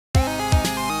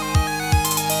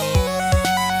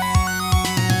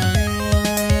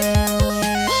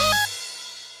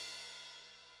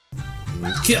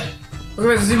kill.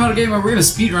 Welcome back to SteveMotoGaming. We're gonna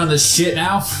speedrun this shit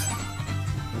now.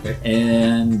 Okay.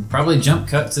 And probably jump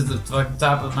cut to the fucking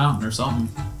top of the mountain or something.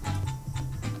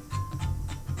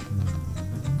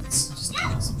 It's just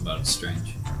something about it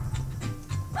strange.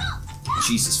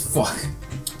 Jesus fuck.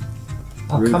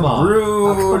 Oh, Rude. come on.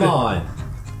 Rude. Oh, come on.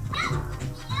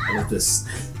 Look at this.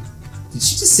 Did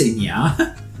she just say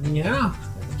nya? Yeah.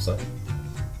 I hope so.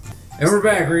 And we're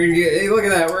back. We're gonna get. Hey, look at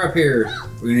that. We're up here.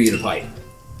 We're gonna get a pipe.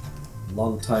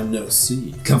 Long time no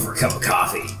see. Come for a cup of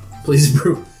coffee, please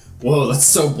brew. Whoa, that's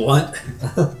so blunt.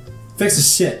 Fix the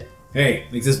shit. Hey,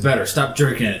 make this better. Stop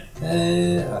drinking it.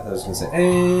 And I thought I was gonna say,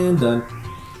 and done.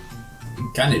 You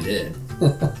kind of did.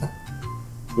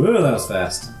 Ooh, that was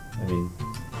fast. I mean,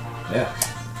 yeah.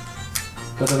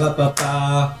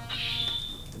 Ba-da-ba-ba-ba.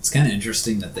 It's kind of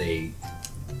interesting that they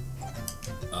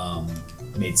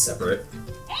made separate.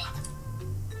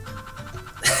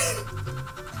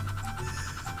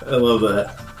 I love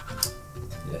that.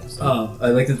 Yeah. I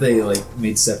like that they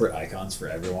made separate icons for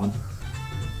everyone.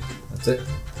 That's it.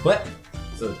 What?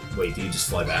 So wait, do you just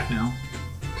fly back now?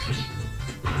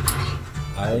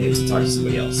 I You have to talk to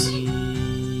somebody else.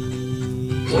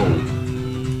 Whoa.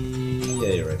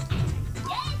 Yeah, you're right.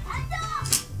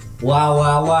 Wow,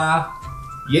 wow, wow.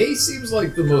 Yay seems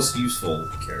like the most useful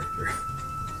character.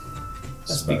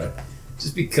 That's about right.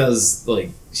 Just because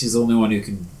she's the only one who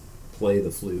can play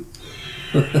the flute.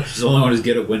 She's the only one who's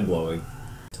good at wind blowing.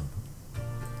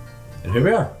 And here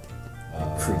we are.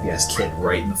 Creepy ass kid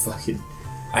right in the fucking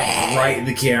right in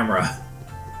the camera.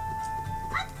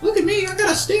 Look at me, I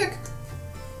got a stick.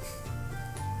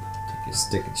 Take your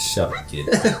stick and shove it, kid.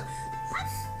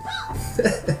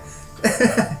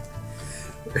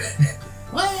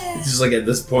 It's just like at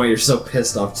this point you're so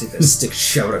pissed off, take that stick,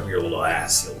 shove it up your little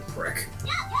ass, you little prick.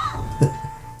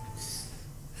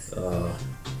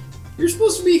 You're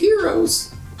supposed to be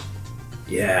heroes.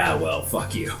 Yeah, well,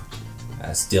 fuck you.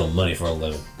 I steal money for a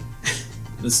living.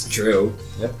 This is true.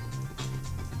 Yep.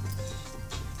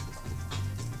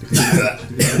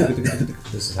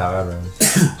 This is how I run.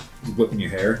 You whipping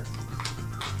your hair.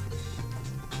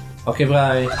 Okay,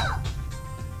 bye.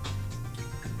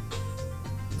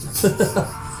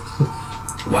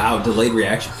 Wow, delayed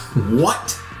reaction.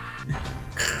 What?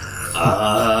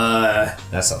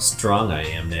 That's how strong I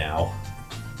am now.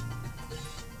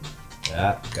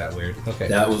 That got weird. Okay.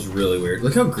 That was really weird.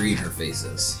 Look how green her face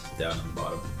is down on the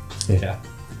bottom. Yeah.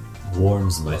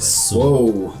 Warms my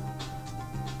soul. Whoa.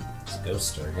 It's a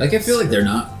ghost story. I feel like they're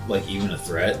not even a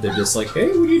threat. They're just like, hey,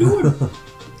 what are you doing?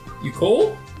 You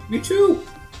cold? Me too.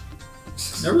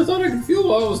 Never thought I could feel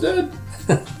while I was dead.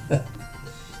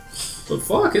 But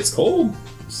fuck, it's cold.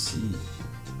 See.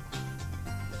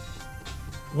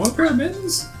 Want a pair of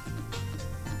mittens?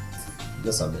 He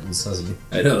does have mittens, doesn't he?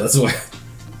 I know, that's why.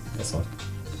 That's fine.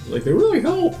 They really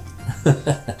help.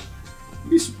 You'd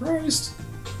be surprised.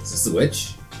 Is this the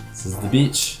witch? This is the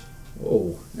beach.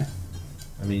 Whoa.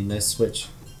 I mean, nice switch.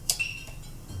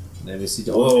 Maybe see.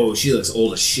 Whoa, she looks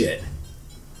old as shit.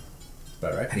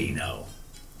 About right. How do you know?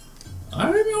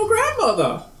 I'm your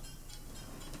grandmother.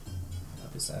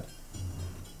 That'd be sad.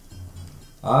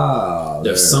 Ah,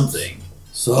 There's something.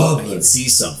 I Something. can see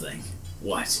something.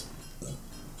 What?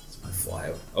 It's my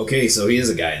fly. Okay, so he is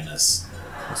a guy in this.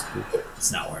 That's cool.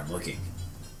 It's not where I'm looking.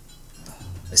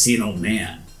 I see an old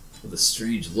man with a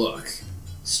strange look.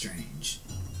 Strange.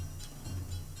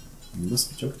 You must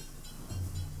be joking.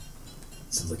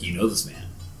 Sounds like you know this man.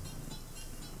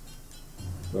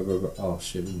 Go. Oh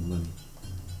shit, we need money.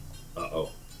 Uh-oh.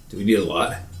 Do we need a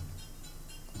lot?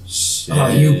 Shit. Oh,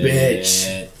 you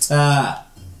bitch. Ah.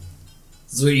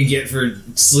 This is what you get for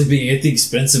sleeping at the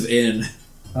expensive inn.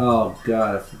 Oh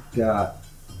god, I forgot.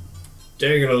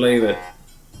 Take it or leave it.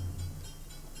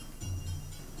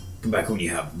 Come back when you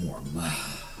have more money.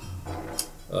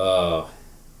 Oh.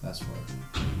 That's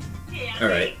right.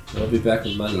 Alright. We'll be back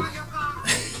with money.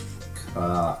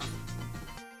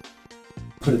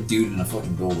 Put a dude in a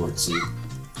fucking billboard suit.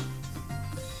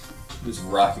 Just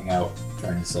rocking out,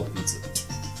 trying to sell pizza.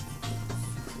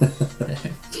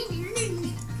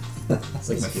 It's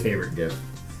like my favorite gift.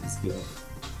 Let's go.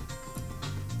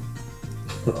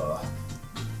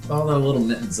 All the little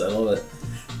mittens, I love it.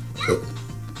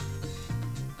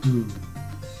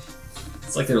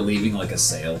 It's like they're leaving like a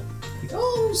sale. Like,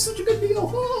 oh, such a good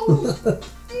deal! Oh,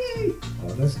 yay!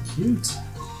 Oh, that's cute.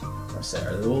 Of course they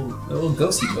are. They're little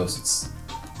ghosty ghosts.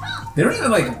 They don't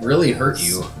even really hurt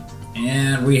you.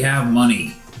 And we have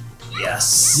money.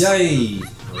 Yes. Yay!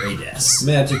 Greatest.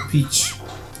 Magic peach.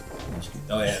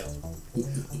 Oh yeah. You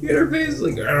get her face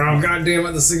like, oh god damn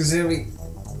it, this thing's heavy.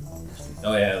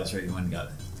 Oh yeah, that's right, you went and got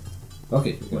it.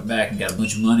 Okay. Went back and got a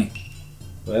bunch of money.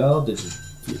 Well, did you?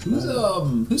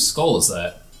 Whose skull is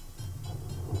that?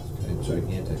 It's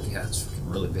gigantic. Yeah, it's fucking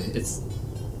really big. It's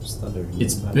thunder.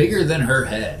 It's bigger than her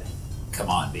head. Come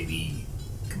on, baby.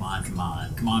 Come on, come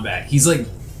on, come on back. He's like,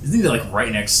 isn't he like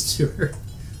right next to her?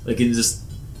 Like, and just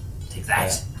take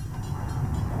that.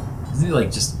 Yeah. Isn't he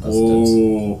like just?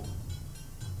 Oh.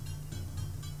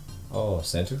 Oh,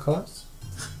 Santa Claus.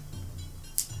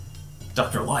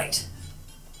 Dr. Light.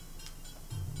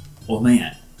 Old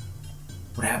man,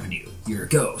 what happened to you? You're a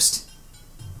ghost.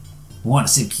 I want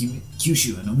to save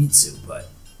Kyushu and Omitsu, but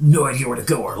no idea where to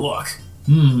go or look.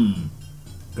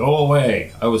 Go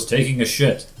away. I was taking a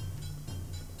shit.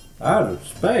 Out of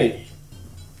space.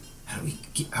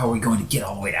 How are we going to get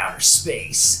all the way to outer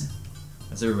space?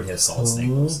 Because everybody has solid snake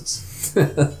noses.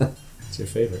 What's your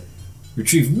favorite?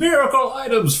 Retrieve miracle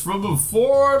items from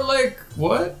before, like,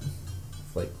 what?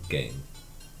 Like game.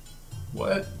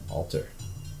 What? Altar.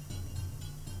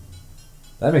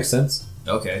 That makes sense.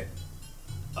 Okay.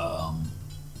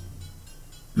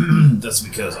 That's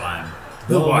because I'm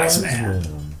the wise man.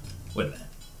 Wait a minute.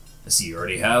 I see you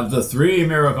already have the 3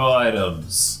 miracle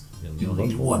items. You'll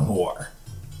need 1 more.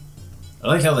 I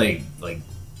like how they, like,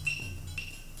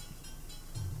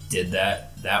 did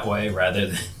that way rather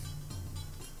than...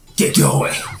 Get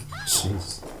going!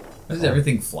 Jeez. Why does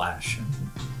everything flash in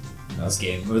this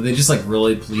game? Were they just, like,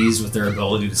 really pleased with their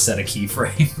ability to set a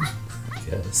keyframe?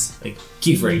 Yes. Like,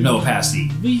 keyframe, no opacity.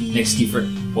 Next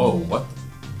keyframe. Whoa, what?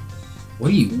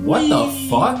 What the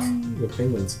fuck? The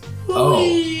penguins. Oh,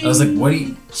 I was like, what do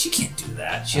you... She can't do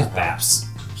that. She has BAPS.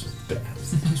 She's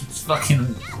BAPS. It's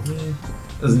fucking...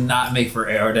 Does not make for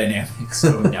aerodynamics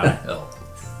going down a hill.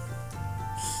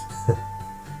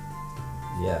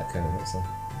 Yeah, it kind of makes sense.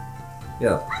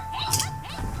 Yeah.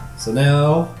 So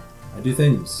now, I do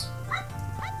things.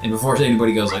 And before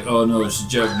anybody goes like, oh no, she's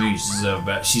Japanese,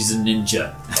 she's a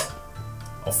ninja.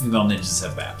 All female ninjas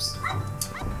have BAPS.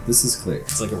 This is clear.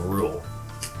 It's like a rule.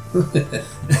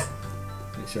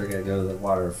 Make sure I gotta go to the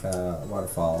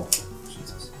waterfall.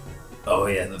 Jesus. Oh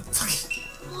yeah, the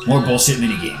fucking... More bullshit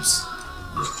minigames.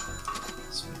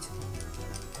 Sweet.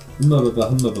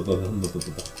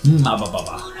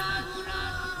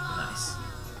 Nice.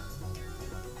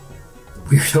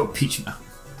 Weirdo Peach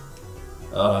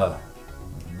Mountain.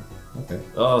 Okay.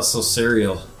 Oh, so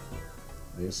cereal.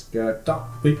 This guy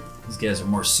top beat. These guys are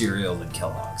more cereal than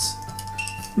Kellogg's.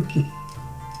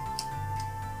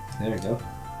 There you go.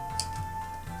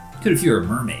 Good if you were a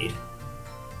mermaid.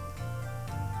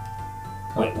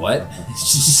 Wait, what?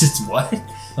 She's what?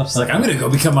 She's like, I'm gonna go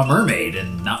become a mermaid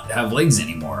and not have legs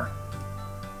anymore.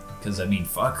 Because, I mean,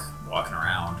 fuck walking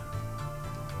around.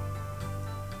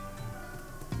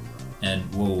 And,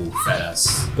 whoa, fat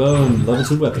ass. Boom, level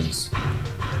 2 weapons.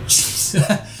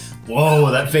 Whoa,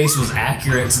 that face was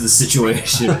accurate to the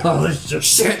situation.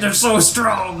 Shit, they're so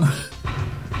strong!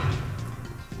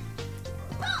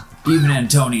 Even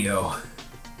Antonio.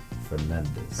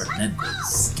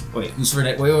 Fernandez. Wait, who's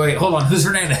Fernandez? Wait, hold on, who's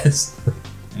Fernandez?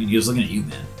 I mean, he was looking at you,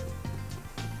 man.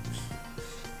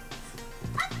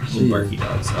 Little barky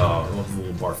dogs. Oh, I love the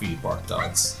little barfy bark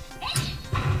dogs.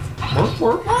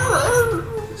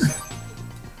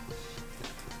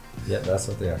 Yeah, that's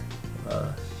what they are.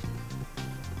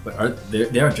 But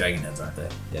they are dragon heads, aren't they?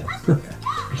 Yeah. Okay.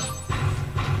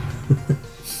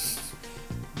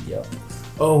 Yep.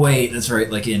 Oh wait, that's right.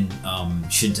 Like in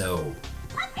Shinto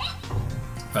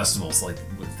festivals, like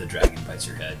with the dragon bites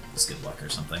your head, it's good luck or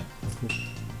something.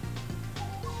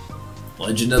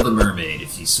 Legend of the Mermaid.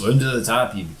 If you swim to the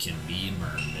top, you can be a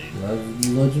mermaid.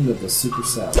 Legend of the Super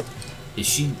South. Is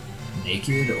she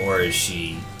naked or is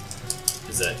she?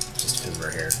 Is that just because of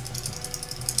her hair?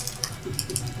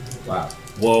 Wow.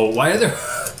 Whoa! Why are there?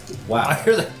 Wow. Why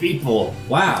are there people?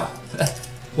 Wow.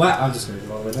 Wow. I'm just gonna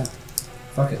go all the way down.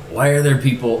 Fuck it. Why are there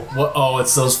people? What? Oh,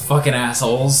 it's those fucking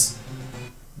assholes.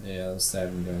 Yeah, those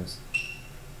stabbing guys.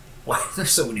 Why are there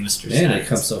so many Mr. Man, Snacks? it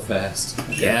comes so fast.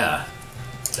 Yeah,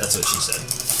 that's what she said.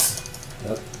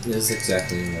 That is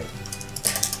exactly right.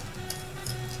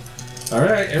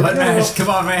 Alright, here we Button go. mash, come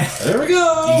on, man. There we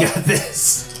go. You got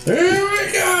this. Here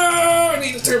we go. I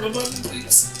need a turbo button,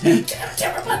 please.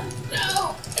 Turbo button.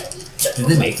 No. Did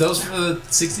they make those for the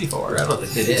 64? I don't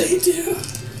think they did. They do.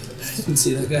 I didn't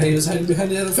see that guy. He was hiding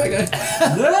behind the other fat guy.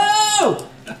 No!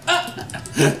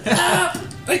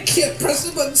 I can't press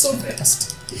the button so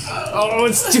fast. Oh,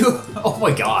 it's too... Oh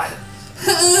my god.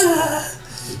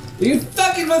 Are you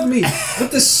fucking with me?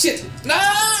 With this shit?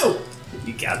 No!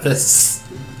 You got this.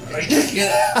 I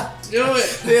can't do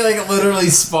it. They like literally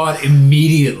spawn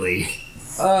immediately.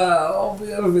 Oh,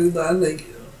 beautifully done. Thank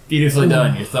you. Beautifully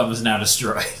done. Your thumb is now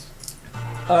destroyed.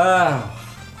 Oh.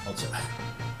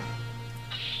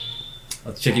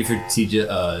 I'll check you for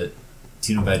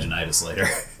tenovaginitis later.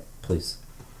 Please.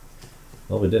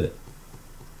 Well, we did it.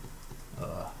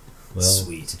 Well,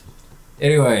 sweet.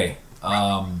 Anyway,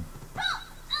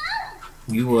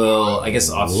 we will, I guess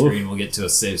off screen, we'll get to a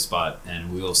safe spot,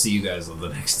 and we will see you guys on the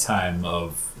next time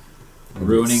of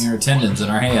ruining our tendons in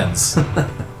our hands.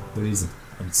 What is it?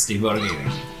 On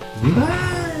SteveMotoGaming.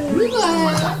 Bye.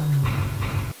 Bye.